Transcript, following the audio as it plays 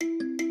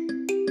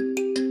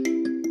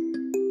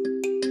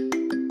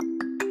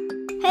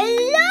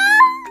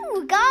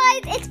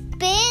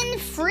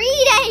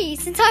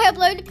since I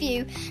uploaded a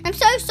few. I'm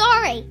so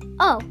sorry.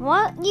 Oh,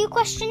 what are you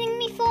questioning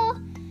me for?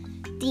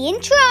 The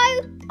intro.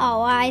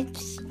 Oh, I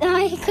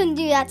couldn't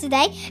do that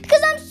today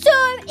because I'm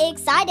so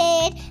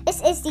excited.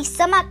 This is the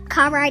Summer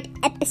Car Ride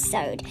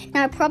episode.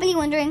 Now, you're probably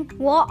wondering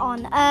what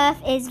on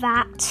earth is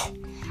that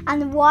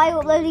and why I'm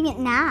uploading it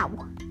now.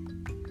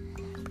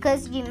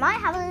 Because you might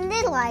have a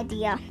little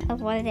idea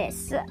of what it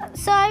is.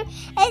 So,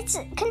 it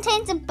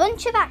contains a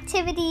bunch of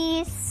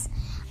activities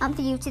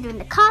for you to do in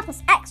the car,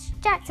 plus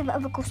extracts of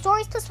other cool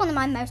stories, plus one of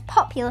my most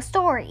popular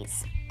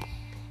stories.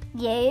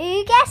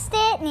 You guessed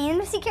it, Nina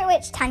the Secret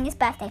Witch, Tanya's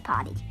birthday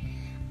party.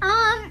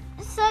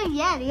 So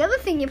yeah, the other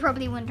thing you're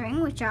probably wondering,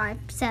 which I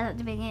said at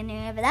the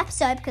beginning of the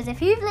episode, because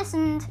if you've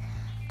listened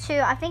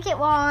to, I think it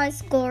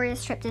was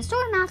Gloria's trip to the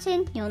Story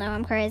Mountain, you'll know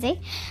I'm crazy.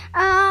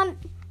 Yeah,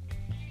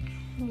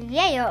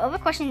 your other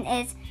question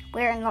is,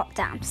 we're in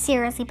lockdown.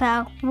 Seriously,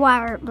 Pearl, why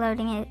are we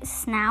uploading it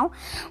now?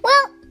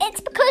 Well,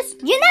 it's because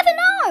you never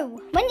know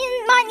when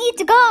you might need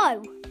to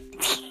go.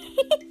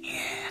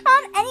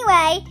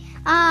 Anyway,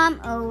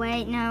 oh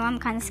wait, no, I'm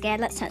kind of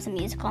scared. Let's turn some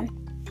music on.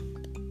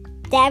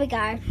 There we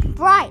go.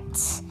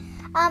 Right.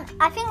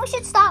 I think we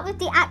should start with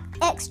the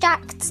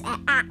extracts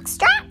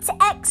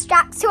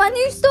to our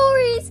new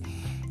stories.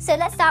 So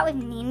let's start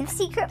with Nina the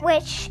Secret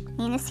Witch,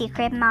 Nina the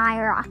Secret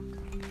Admirer.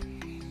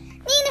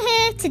 Nina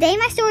here. Today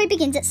my story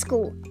begins at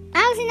school.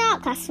 I was in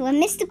art class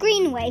when Mr.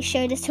 Greenaway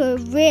showed us to a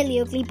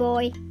really ugly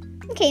boy.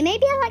 Okay,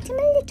 maybe I liked him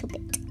a little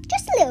bit.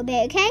 Just a little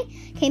bit, okay?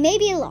 Okay,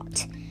 maybe a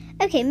lot.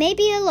 Okay,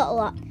 maybe a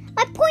lot.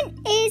 My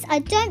point is, I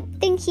don't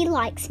think he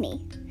likes me.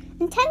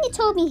 And Tanya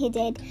told me he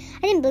did.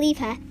 I didn't believe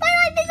her. My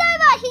life is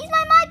over! He's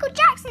my Michael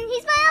Jackson!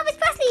 He's my Elvis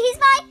Presley! He's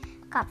my...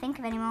 I can't think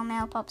of any more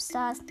male pop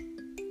stars.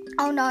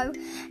 Oh no.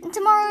 And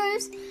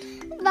tomorrow's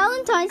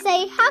Valentine's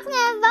Day. How can I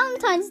have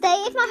Valentine's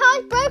Day if my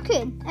heart's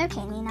broken?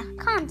 Okay, Nina,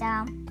 calm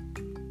down.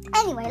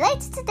 Anyway,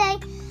 later today,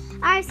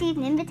 I received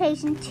an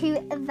invitation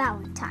to a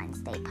Valentine's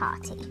Day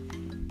party.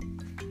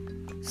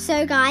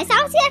 So guys,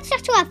 that was the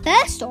extract to our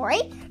first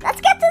story.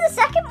 Let's get to the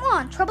second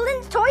one, Trouble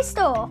in the Toy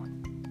Store.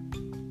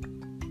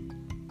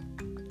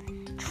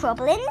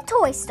 Trouble in the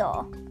Toy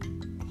Store.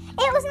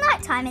 It was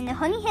night time in the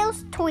Honey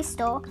Hills toy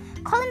store.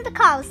 Colin the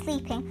car was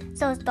sleeping,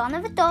 so was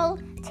Donna the doll,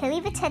 Tilly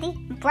the teddy,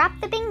 and Brad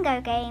the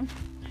bingo game.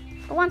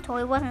 But one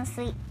toy wasn't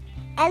asleep.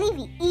 Ellie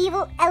the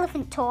evil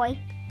elephant toy.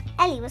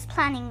 Ellie was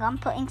planning on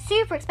putting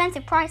super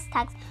expensive price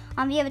tags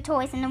on the other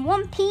toys and a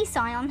 1p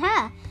sign on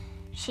her.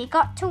 She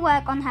got to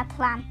work on her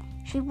plan.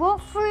 She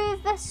walked through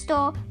the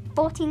store,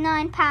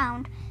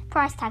 £49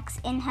 price tags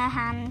in her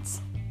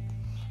hands.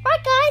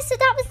 Right guys, so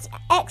that was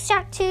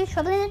extract 2,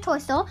 Trouble in the Toy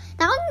Store.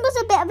 That one was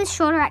a bit of a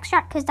shorter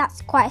extract because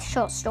that's quite a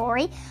short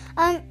story.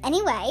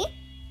 Anyway,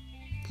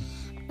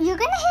 you're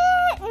going to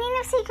hear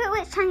Nina the Secret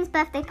Witch Tanya's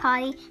birthday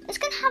party. It's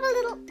going to have a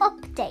little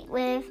update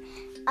with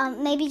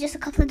maybe just a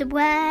couple of the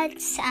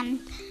words. Yeah,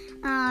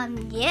 I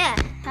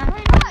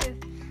don't know.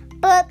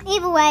 But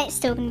either way, it's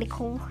still going to be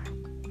cool.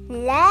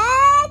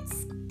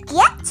 Let's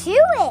get to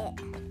it.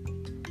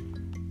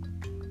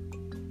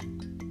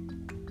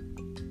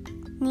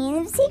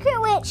 Nina the Secret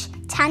Witch,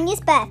 Tanya's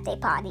birthday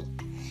party.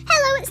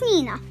 Hello, it's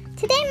Nina.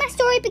 Today my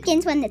story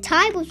begins when the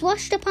tide was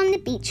washed up on the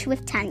beach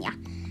with Tanya.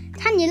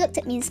 Tanya looked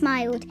at me and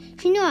smiled.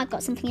 She knew I'd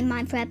got something in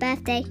mind for her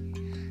birthday.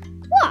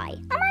 Why?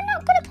 Am I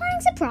not good at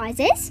planning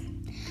surprises?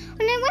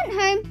 When I went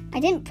home,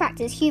 I didn't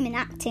practice human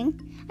acting.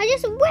 I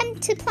just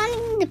went to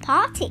planning the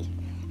party.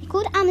 I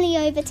called Amelie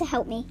over to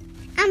help me.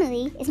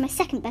 Amelie is my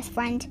second best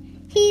friend.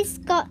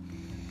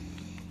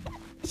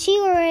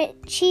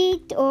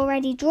 She'd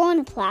already drawn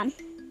a plan,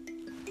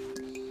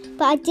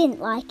 but I didn't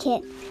like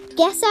it.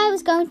 Guess I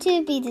was going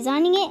to be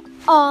designing it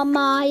on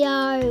my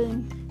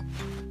own.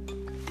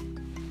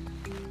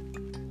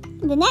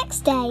 The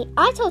next day,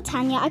 I told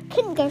Tanya I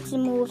couldn't go to the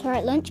mall with her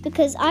at lunch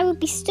because I would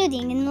be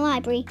studying in the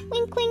library.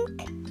 Wink,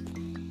 wink.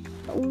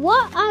 But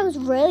what I was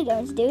really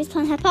going to do is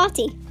plan her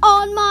party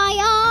on my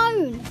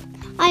own.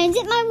 I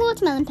unzipped my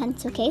watermelon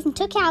pencil case and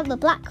took out the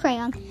black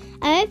crayon.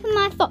 I opened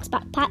my fox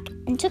backpack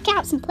and took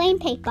out some plain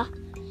paper.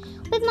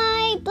 With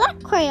my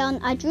black crayon,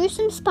 I drew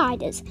some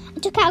spiders. I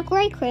took out a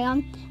grey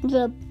crayon and drew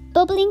a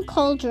bubbling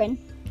cauldron.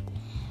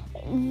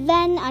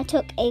 Then I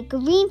took a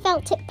green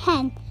felt tip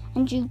pen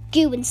and drew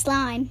goo and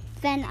slime.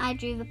 Then I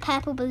drew the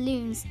purple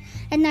balloons.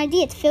 I had an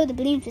idea to fill the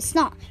balloons with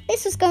snot.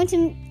 This was going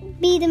to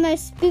be the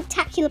most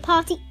spectacular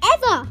party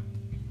ever!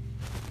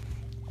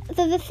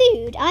 For the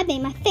food, I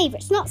made my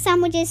favourite snot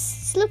sandwiches,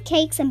 slug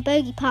cakes and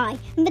bogey pie.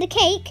 And for the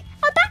cake,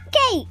 a bat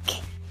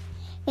cake!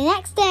 The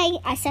next day,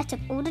 I set up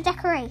all the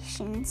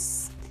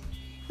decorations,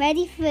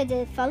 ready for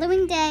the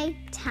following day,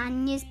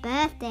 Tanya's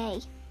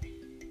birthday.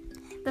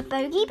 The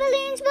bogey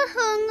balloons were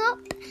hung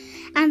up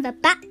and the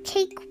bat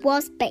cake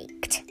was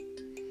baked.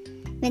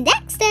 The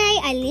next day,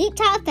 I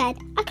leaped out of bed.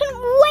 I couldn't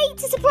wait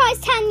to surprise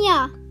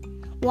Tanya.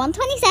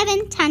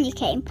 1:27, Tanya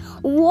came.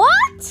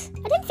 What?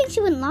 I didn't think she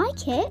wouldn't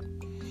like it.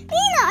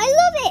 Nina, I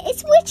love it.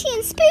 It's witchy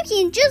and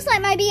spooky and just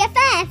like my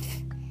BFF.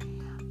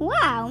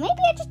 Wow,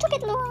 maybe I just took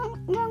it the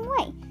wrong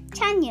way.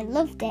 Tanya, Tanya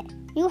loved it.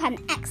 We all had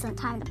an excellent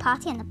time at the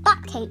party, and the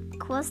butt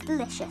cake was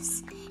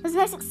delicious. It was the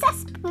most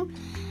successful.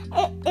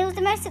 It was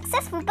the most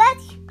successful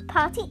birthday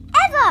party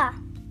ever.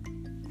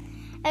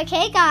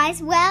 Okay,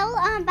 guys. Well,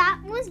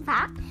 that was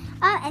that.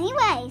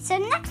 Anyway, so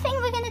the next thing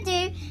we're gonna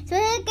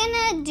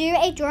do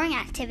a drawing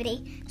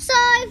activity. So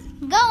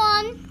go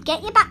on,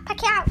 get your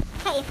backpack out,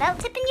 get your felt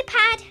tip and your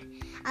pad,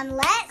 and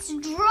let's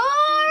draw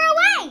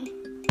away.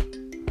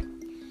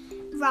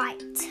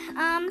 Right.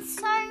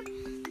 So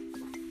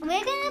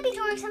we're gonna be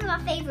drawing some of our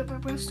favourite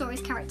Brooklyn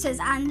Stories characters,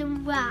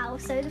 and wow.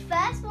 So the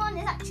first one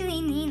is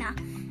actually Nina.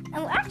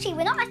 And actually,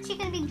 we're not actually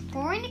going to be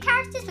drawing the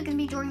characters, we're going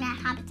to be drawing their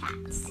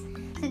habitats.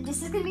 So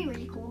this is going to be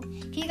really cool.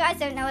 If you guys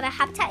don't know what a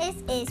habitat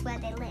is where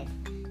they live.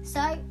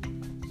 So,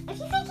 if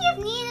you're thinking of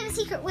Nina the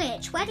Secret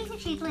Witch, where do you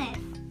think she'd live?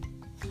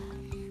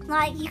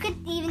 Like, you could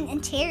even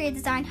interior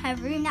design her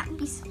room. That would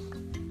be,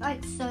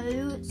 like,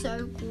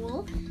 so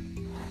cool.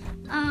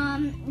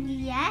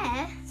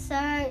 Yeah.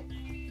 So,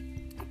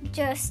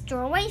 just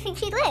draw where you think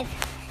she'd live.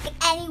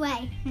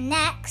 Anyway,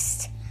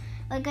 next,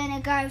 we're going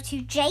to go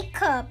to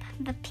Jacob,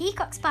 the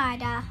peacock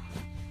spider.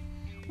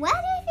 Where do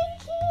you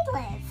think he'd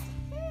live?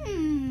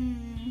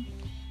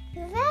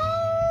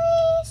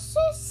 Very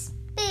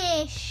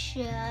suspicious.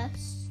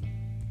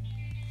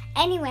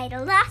 Anyway, the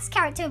last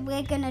character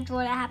we're going to draw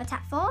their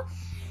habitat for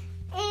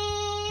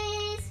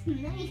is,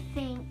 let me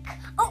think.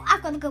 Oh,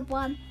 I've got a good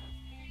one.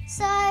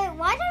 So,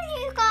 why don't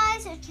you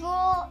guys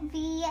draw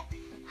the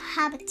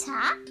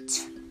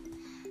habitat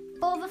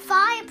for the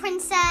fire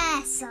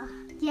princess?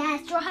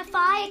 Yes, draw her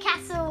fire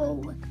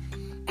castle.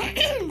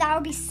 That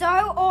would be so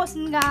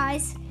awesome,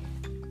 guys.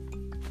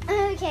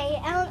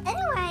 Okay,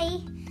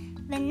 anyway,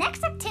 the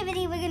next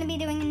activity we're going to be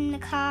doing in the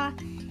car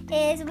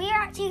is we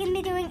are actually going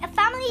to be doing a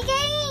family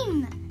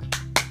game.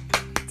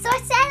 So I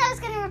said I was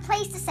going to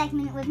replace the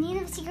segment with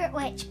Nina the Secret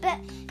Witch, but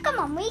come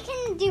on, we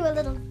can do a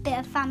little bit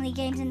of family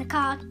games in the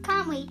car,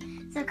 can't we?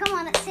 So come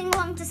on, let's sing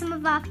along to some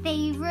of our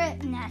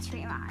favourite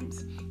nursery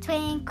rhymes.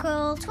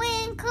 Twinkle,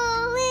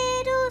 twinkle,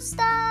 little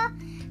star,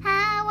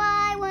 how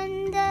I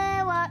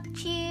wonder what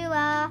you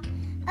are.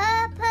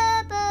 Up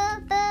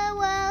above the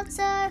world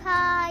so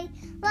high,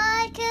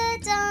 like a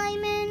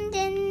diamond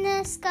in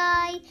the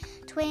sky.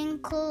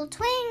 Twinkle,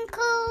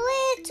 twinkle,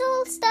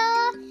 little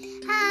star,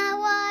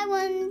 how I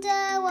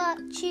wonder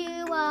what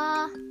you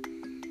are.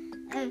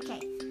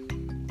 Okay.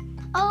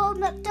 Old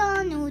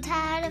MacDonald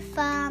had a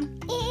farm,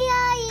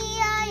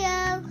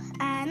 E-I-E-I-O,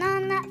 and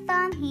on that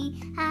farm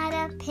he had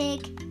a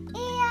pig,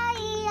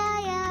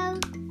 E-I-E-I-O.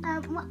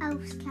 What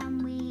else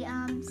can we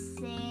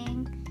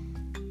sing?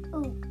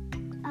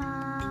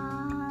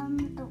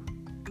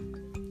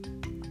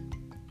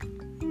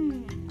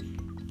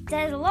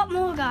 There's a lot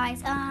more,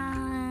 guys. I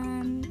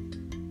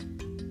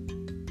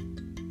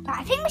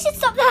think we should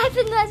stop there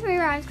for nursery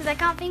rhymes because I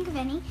can't think of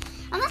any.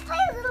 And let's play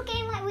a little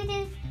game like we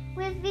did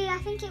with the, I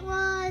think it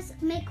was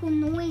Make Cool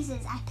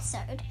Noises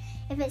episode.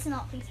 If it's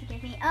not, please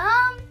forgive me.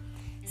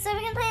 So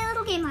we're gonna play a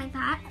little game like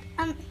that.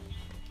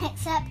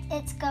 Except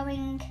it's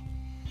going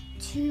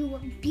to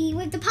be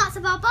with the parts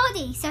of our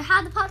body. So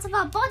how the parts of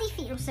our body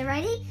feel. So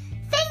ready?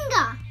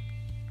 Finger,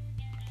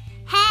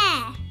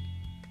 hair,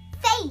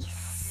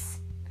 face,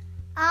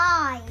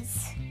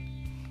 eyes,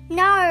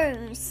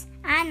 nose,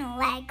 and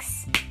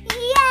legs.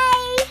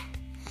 Yay!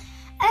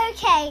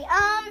 Okay,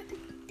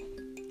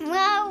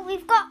 well,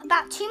 we've got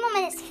about 2 more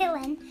minutes to fill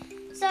in.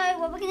 So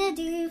what we're going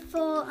to do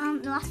for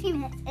the last few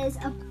minutes is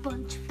a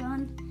bunch of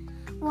fun.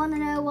 Want to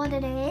know what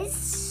it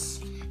is?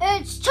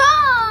 It's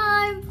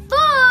time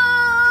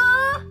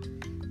for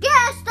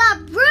Guess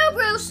That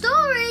Brew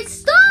Story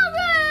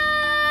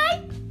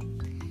Story!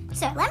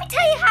 So let me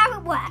tell you how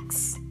it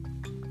works.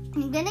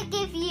 I'm going to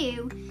give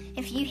you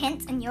a few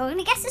hints and you're going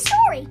to guess the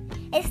story.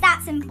 It's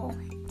that simple.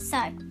 So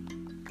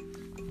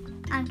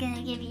I'm going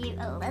to give you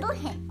a little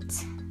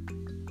hint.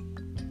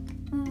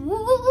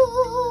 Ooh,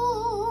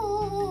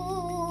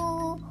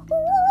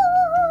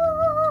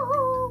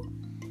 ooh,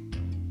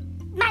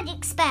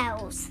 magic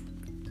spells.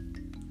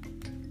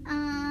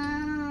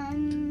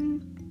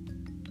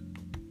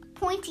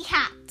 Pointy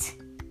hat.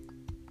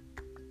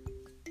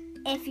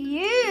 If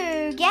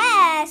you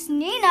guess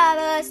Nina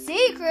the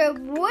Secret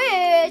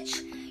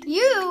Witch,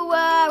 you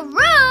were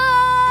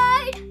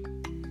right.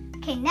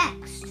 Okay,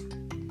 next.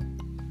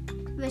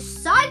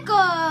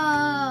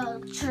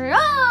 Recycle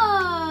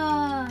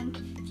trunk.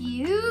 If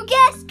you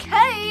guessed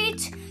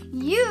Kate,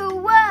 you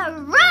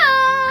were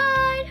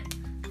right.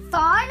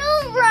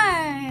 Final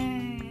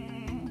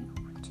round.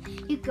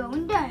 You're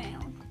going down.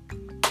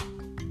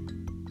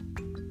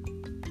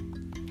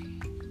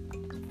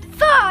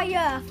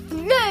 Fire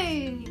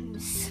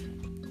flames.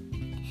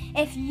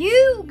 If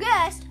you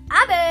guessed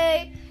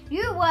Abby,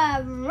 you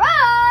were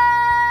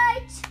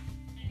right.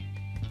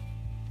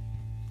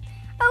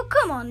 Oh,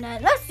 come on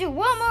then. Let's do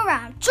one more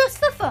round just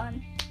for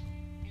fun.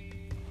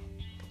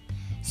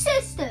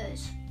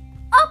 Sisters,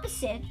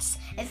 opposites.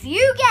 If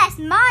you guessed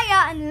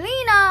Maya and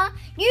Lena,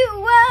 you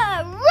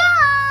were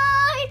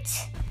right.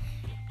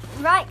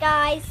 Right,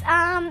 guys.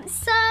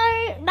 So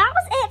that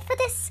was it for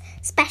this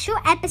special special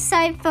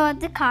episode for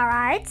the car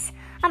rides.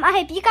 I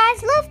hope you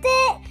guys loved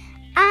it.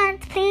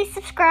 And please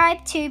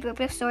subscribe to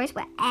Real Stories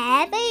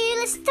wherever you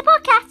listen to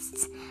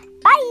podcasts.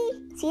 Bye.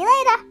 See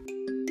you later.